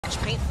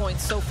paint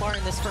points so far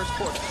in this first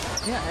quarter.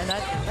 Yeah, and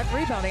that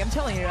rebounding, I'm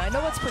telling you, I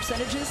know it's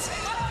percentages.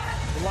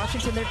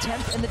 Washington, they're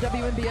 10th in the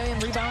WNBA in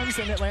rebounds,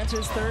 and Atlanta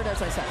is 3rd,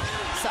 as I said.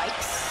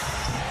 Sykes.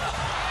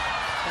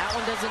 That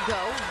one doesn't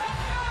go,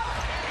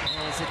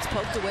 as it's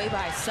poked away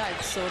by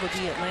Sykes, so it'll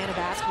be Atlanta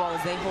basketball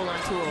as they hold on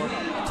to a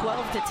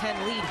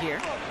 12-10 lead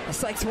here.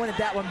 Sykes wanted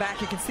that one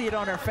back. You can see it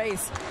on her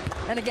face.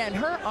 And again,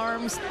 her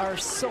arms are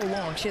so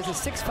long. She has a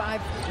 6'5"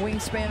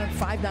 wingspan and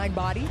 5'9"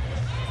 body.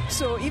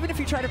 So even if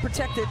you try to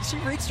protect it, she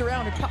reached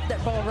around and popped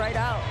that ball right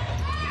out.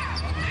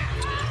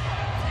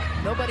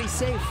 Nobody's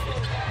safe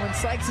when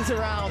Sykes is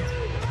around.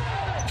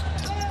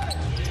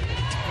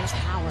 There's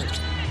Howard.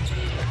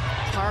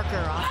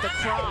 Parker off the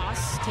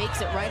cross, takes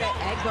it right at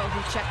Egbo,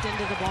 who checked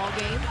into the ball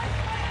game.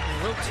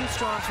 A little too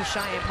strong for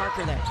Cheyenne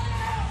Parker there.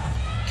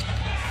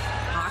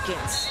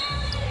 Hawkins,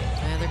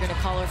 and they're going to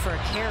call her for a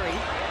carry.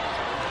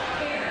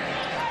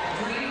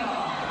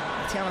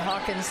 Tianna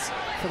Hawkins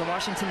for the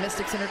Washington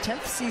Mystics in her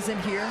 10th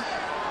season here.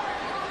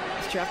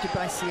 Was drafted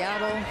by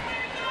Seattle.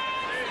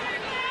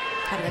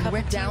 And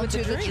went down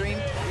to the dream.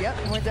 Yep,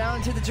 went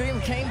down to the dream,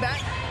 came back.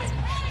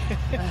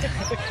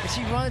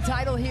 She won a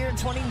title here in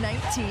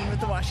 2019 with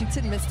the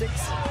Washington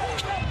Mystics.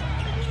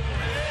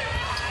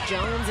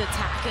 Jones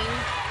attacking,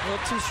 a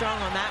little too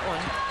strong on that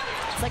one.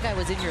 It's like I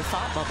was in your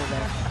thought bubble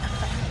there.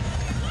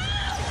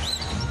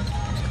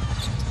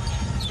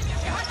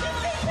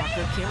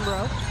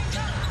 Walker-Kimbrough.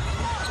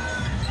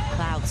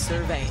 Cloud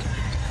surveying.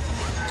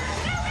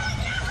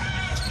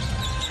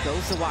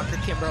 Goes to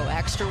Walker-Kimbrough,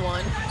 extra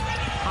one.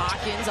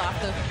 Hawkins off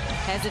the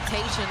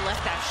hesitation,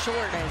 left that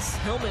short as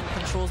Hillmon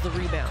controls the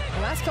rebound.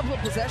 The last couple of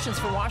possessions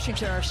for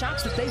Washington are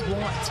shots that they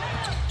want,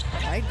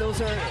 right?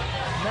 Those are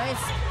nice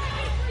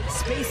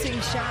spacing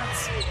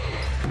shots.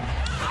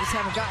 They just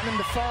haven't gotten them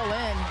to fall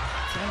in.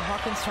 And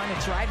Hawkins trying to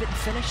drive it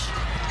and finish.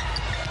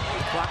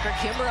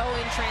 Walker-Kimbrough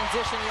in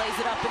transition, lays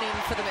it up and in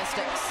for the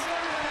Mystics.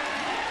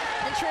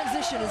 And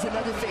transition is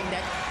another thing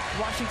that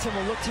Washington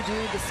will look to do,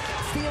 the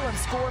steal and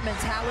score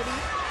mentality.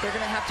 They're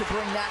going to have to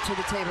bring that to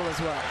the table as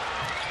well.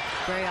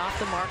 Gray off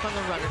the mark on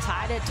the runner,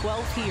 tied at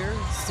 12 here.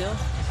 Still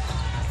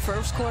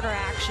first quarter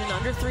action,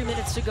 under 3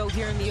 minutes to go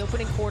here in the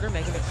opening quarter.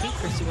 Megan McPeak,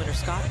 Christy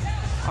Winter-Scott,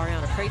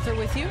 Ariana Prather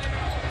with you.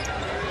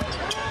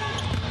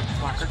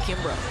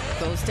 Walker-Kimbrough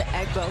goes to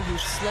Egbo, who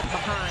slipped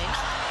behind,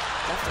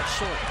 left it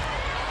short.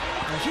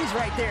 Well, she's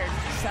right there.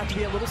 Just have to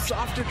be a little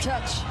softer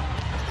touch.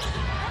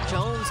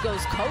 Jones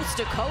goes coast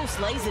to coast,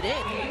 lays it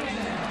in.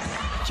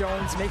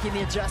 Jones making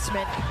the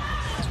adjustment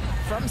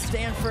from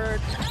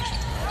Stanford,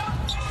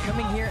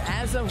 coming here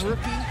as a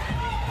rookie.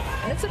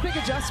 And it's a big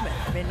adjustment.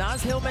 I mean,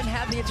 Naz Hillmon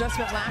had the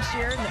adjustment last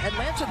year. In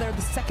Atlanta, they're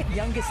the second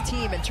youngest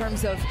team in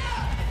terms of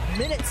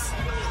minutes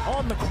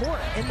on the court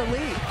in the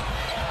league.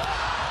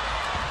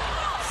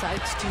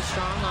 Sykes too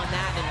strong on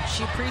that, and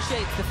she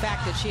appreciates the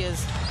fact that she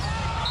is,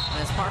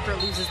 as Parker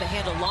loses the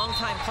handle,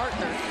 longtime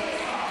partner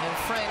and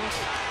friend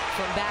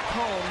from back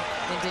home,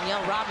 and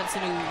Danielle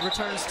Robinson, who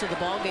returns to the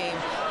ball game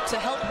to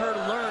help her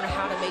learn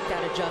how to make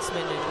that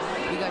adjustment.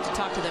 And we got to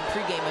talk to them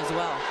pregame as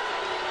well.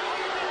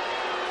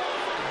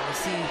 We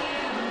see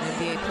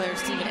NBA player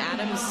Steven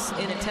Adams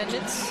in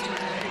attendance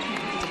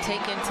to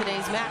take in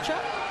today's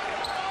matchup.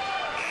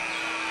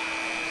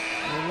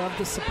 We love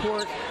the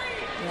support.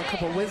 A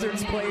couple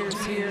Wizards players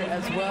here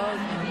as well.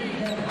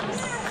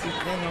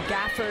 Daniel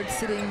Gafford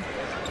sitting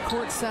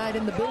courtside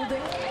in the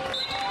building.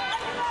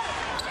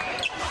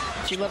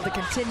 We love the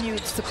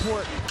continued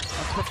support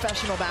of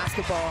professional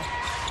basketball.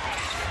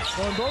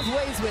 Going both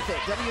ways with it.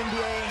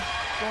 WNBA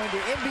going to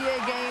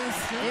NBA games,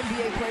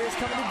 NBA players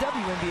coming to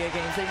WNBA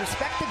games. They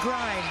respect the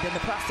grind and the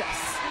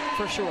process,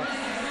 for sure.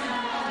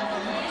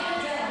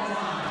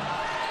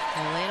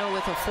 Elena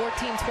with a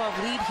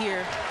 14-12 lead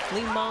here.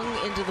 Lee Meng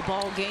into the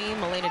ball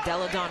game. Elena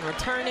Delle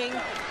returning.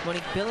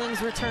 Monique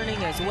Billings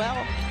returning as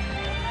well.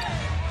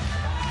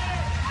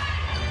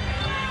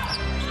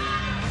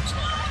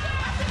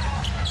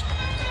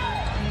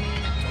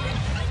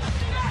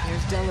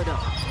 Here's Delle.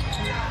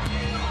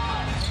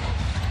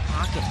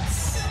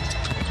 Hawkins.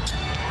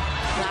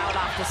 Cloud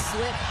off the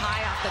slip,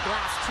 high off the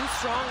glass. Too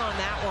strong on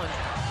that one.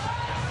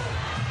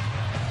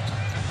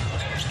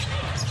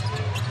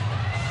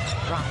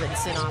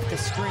 Robinson off the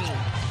screen.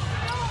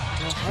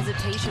 A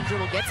hesitation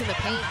dribble, gets in the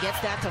paint,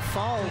 gets that to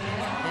fall.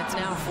 It's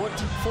now a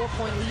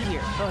 4-point lead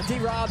here. Well,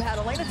 D-Rob had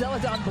Elena Delle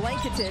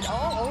blanketed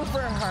all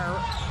over her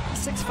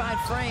 6'5"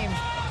 frame.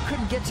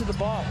 Couldn't get to the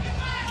ball.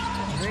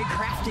 Very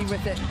crafty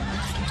with it.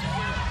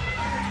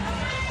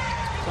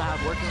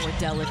 Cloud working with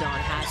Delle,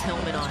 has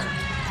Hillmon on her.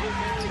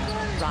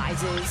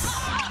 Rises.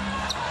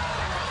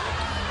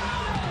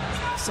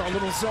 Saw a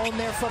little zone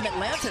there from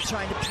Atlanta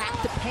trying to pack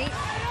the paint,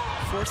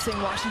 forcing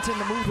Washington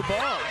to move the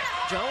ball.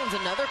 Jones,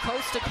 another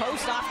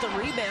coast-to-coast off the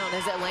rebound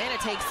as Atlanta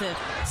takes a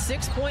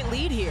 6-point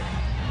lead here.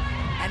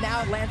 And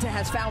now Atlanta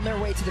has found their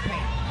way to the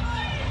paint.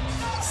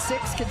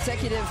 6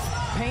 consecutive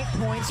paint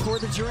points for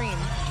the Dream.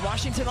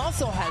 Washington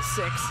also has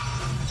 6.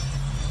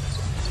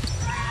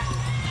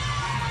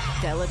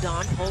 Delle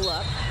pull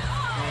up,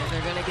 and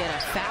they're going to get a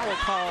foul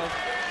called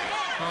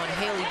on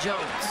Haley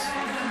Jones.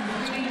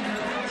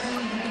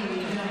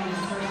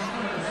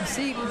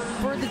 See,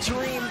 for the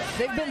Dream,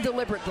 they've been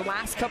deliberate the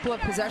last couple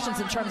of possessions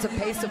in terms of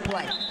pace of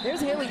play.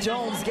 There's Haley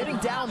Jones getting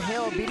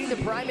downhill, beating the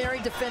primary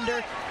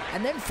defender,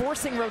 and then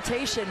forcing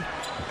rotation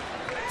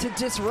to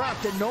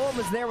disrupt, and Noam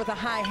was there with a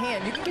high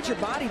hand. You can get your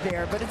body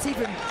there, but it's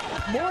even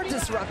more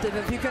disruptive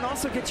if you can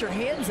also get your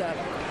hands up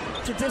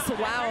to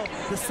disallow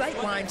the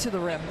sight line to the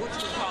rim.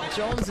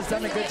 Jones has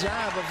done a good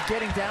job of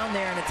getting down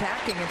there and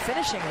attacking and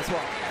finishing as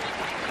well.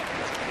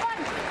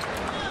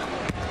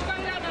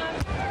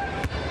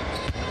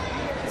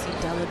 See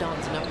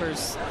Donne's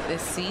numbers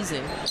this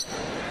season.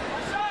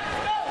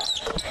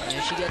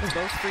 And she gets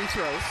both free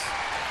throws.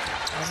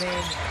 I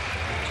mean,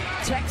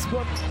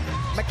 textbook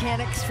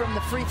mechanics from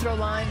the free throw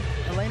line.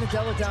 Elena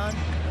Delle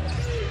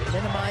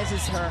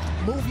minimizes her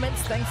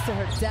movements thanks to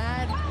her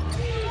dad,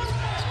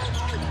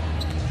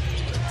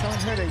 telling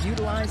her to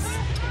utilize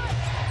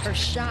her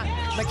shot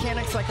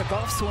mechanics like a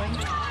golf swing.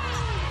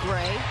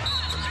 Gray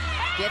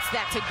gets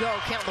that to go,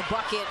 count the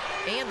bucket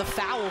and the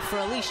foul for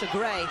Allisha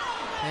Gray.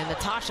 And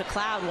Natasha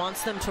Cloud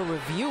wants them to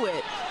review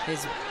it,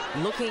 is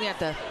looking at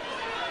the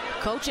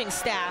coaching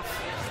staff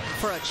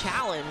for a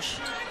challenge.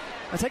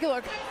 Now take a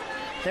look.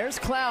 There's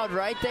Cloud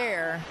right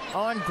there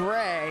on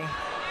Gray.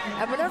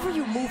 And whenever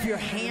you move your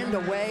hand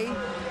away,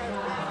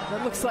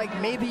 it looks like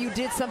maybe you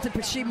did something,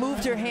 but she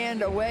moved her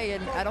hand away,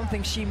 and I don't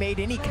think she made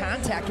any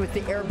contact with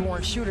the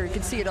airborne shooter. You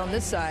can see it on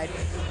this side.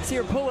 See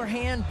her pull her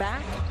hand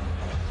back.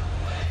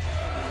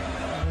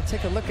 We'll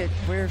take a look at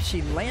where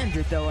she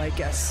landed, though, I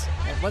guess.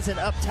 It wasn't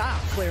up top,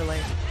 clearly.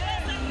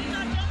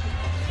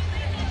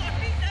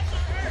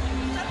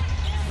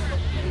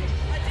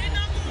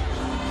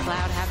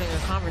 Cloud having a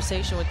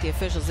conversation with the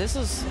officials. This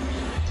is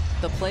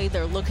the play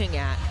they're looking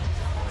at.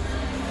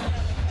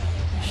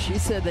 She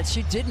said that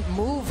she didn't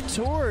move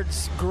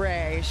towards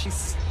Gray.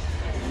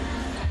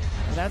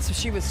 That's what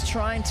she was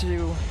trying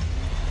to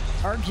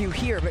argue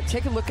here. But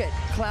take a look at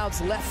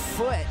Cloud's left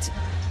foot.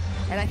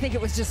 And I think it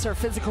was just her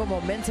physical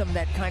momentum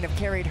that kind of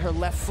carried her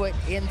left foot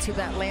into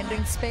that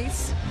landing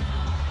space.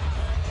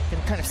 You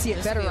can kind of see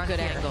it better on here.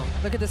 Angle.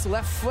 Look at this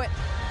left foot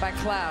by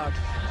Cloud,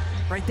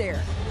 right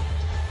there.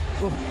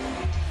 Ooh,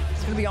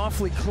 it's going to be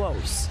awfully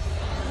close.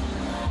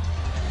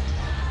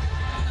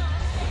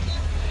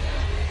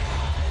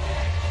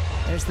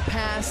 There's the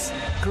pass.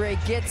 Gray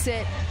gets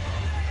it.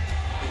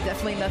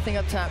 Definitely nothing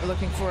up top. We're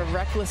looking for a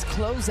reckless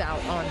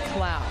closeout on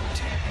Cloud.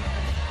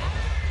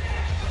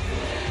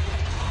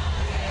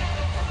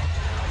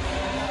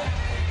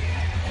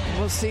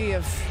 We'll see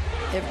if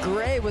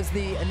Gray was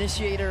the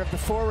initiator of the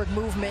forward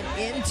movement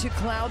into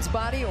Cloud's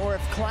body, or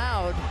if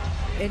Cloud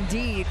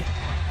indeed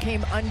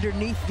came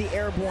underneath the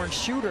airborne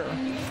shooter,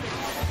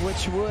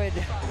 which would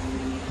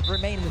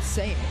remain the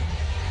same.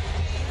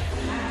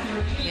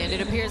 And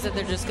it appears that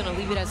they're just going to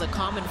leave it as a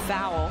common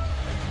foul.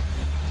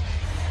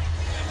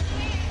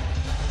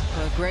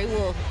 Gray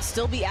will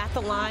still be at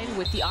the line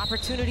with the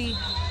opportunity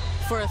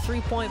for a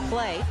three-point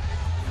play.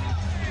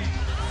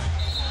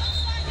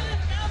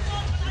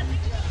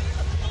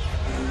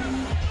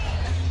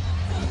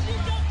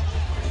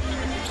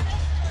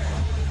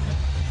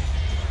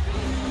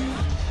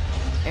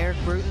 Eric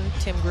Bruton,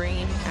 Tim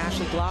Green,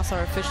 Ashley Gloss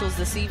are officials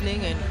this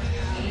evening, and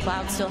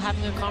Cloud still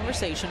having a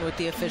conversation with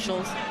the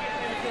officials.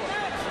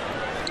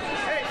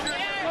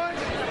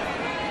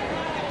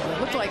 It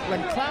looked like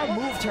when Cloud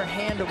moved her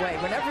hand away,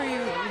 whenever you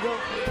go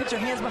put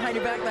your hands behind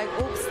your back, like,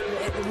 oops,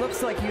 it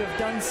looks like you have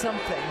done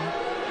something.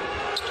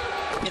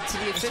 And to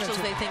the officials,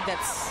 they think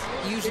that's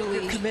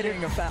usually you're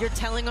committing a foul. You're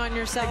telling on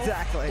yourself.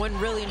 Exactly. When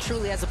really and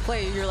truly, as a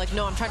player, you're like,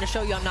 no, I'm trying to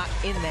show you I'm not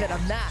in there. That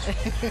I'm not,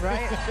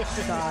 right?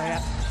 So,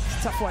 yeah, it's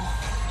a tough one.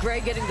 Gray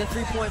getting the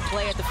three-point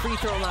play at the free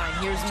throw line.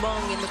 Here's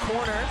Meng in the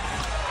corner.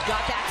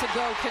 Got that to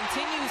go.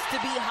 Continues to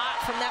be hot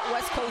from that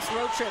West Coast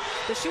road trip.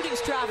 The shooting's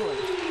traveling.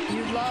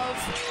 You love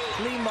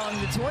Hillmon,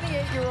 the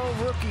 28-year-old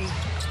rookie,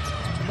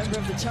 a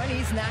member of the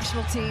Chinese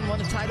national team,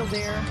 won a title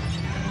there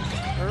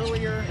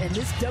earlier in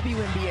this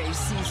WNBA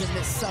season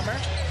this summer.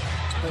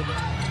 But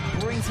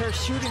brings her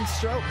shooting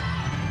stroke.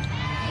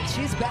 And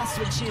she's best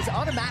when she is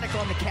automatic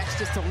on the catch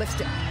just to lift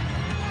it.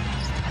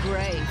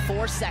 Gray,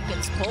 4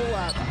 seconds, pull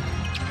up.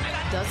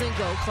 Doesn't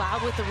go.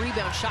 Cloud with the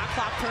rebound. Shot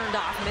clock turned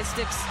off.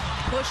 Mystics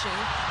pushing.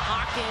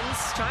 Hawkins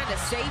trying to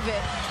save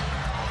it.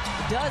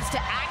 Does to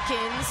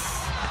Atkins.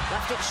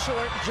 Left it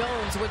short.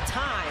 Jones with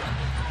time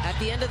at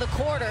the end of the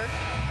quarter.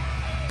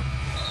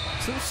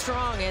 Too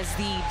strong as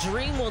the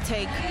Dream will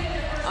take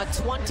a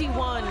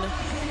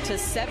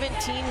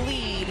 21-17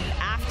 lead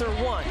after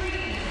one.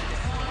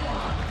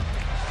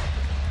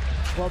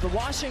 Well, the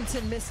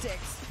Washington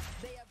Mystics